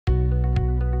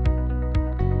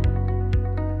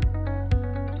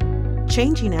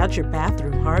Changing out your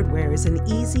bathroom hardware is an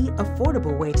easy,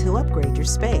 affordable way to upgrade your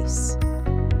space.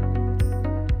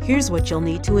 Here's what you'll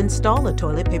need to install a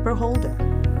toilet paper holder.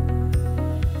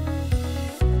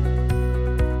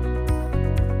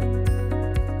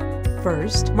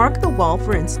 First, mark the wall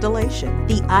for installation.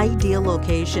 The ideal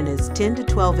location is 10 to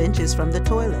 12 inches from the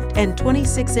toilet and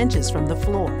 26 inches from the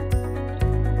floor.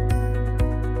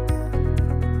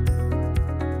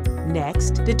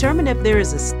 Next, determine if there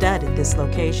is a stud at this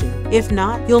location. If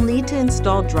not, you'll need to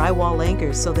install drywall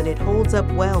anchors so that it holds up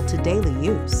well to daily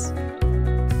use.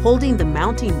 Holding the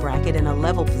mounting bracket in a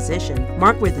level position,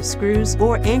 mark where the screws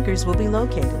or anchors will be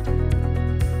located.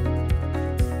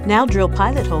 Now drill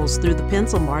pilot holes through the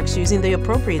pencil marks using the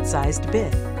appropriate sized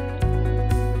bit.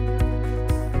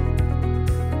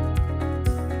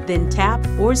 Then tap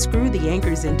or screw the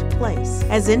anchors into place,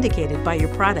 as indicated by your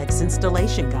product's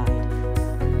installation guide.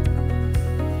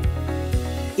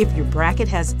 If your bracket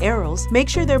has arrows, make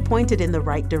sure they're pointed in the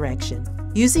right direction.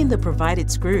 Using the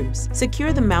provided screws,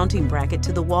 secure the mounting bracket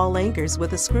to the wall anchors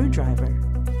with a screwdriver.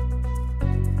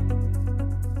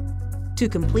 To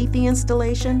complete the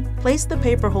installation, place the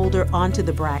paper holder onto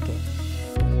the bracket.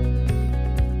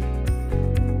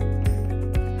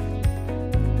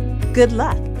 Good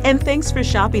luck, and thanks for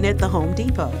shopping at the Home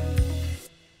Depot.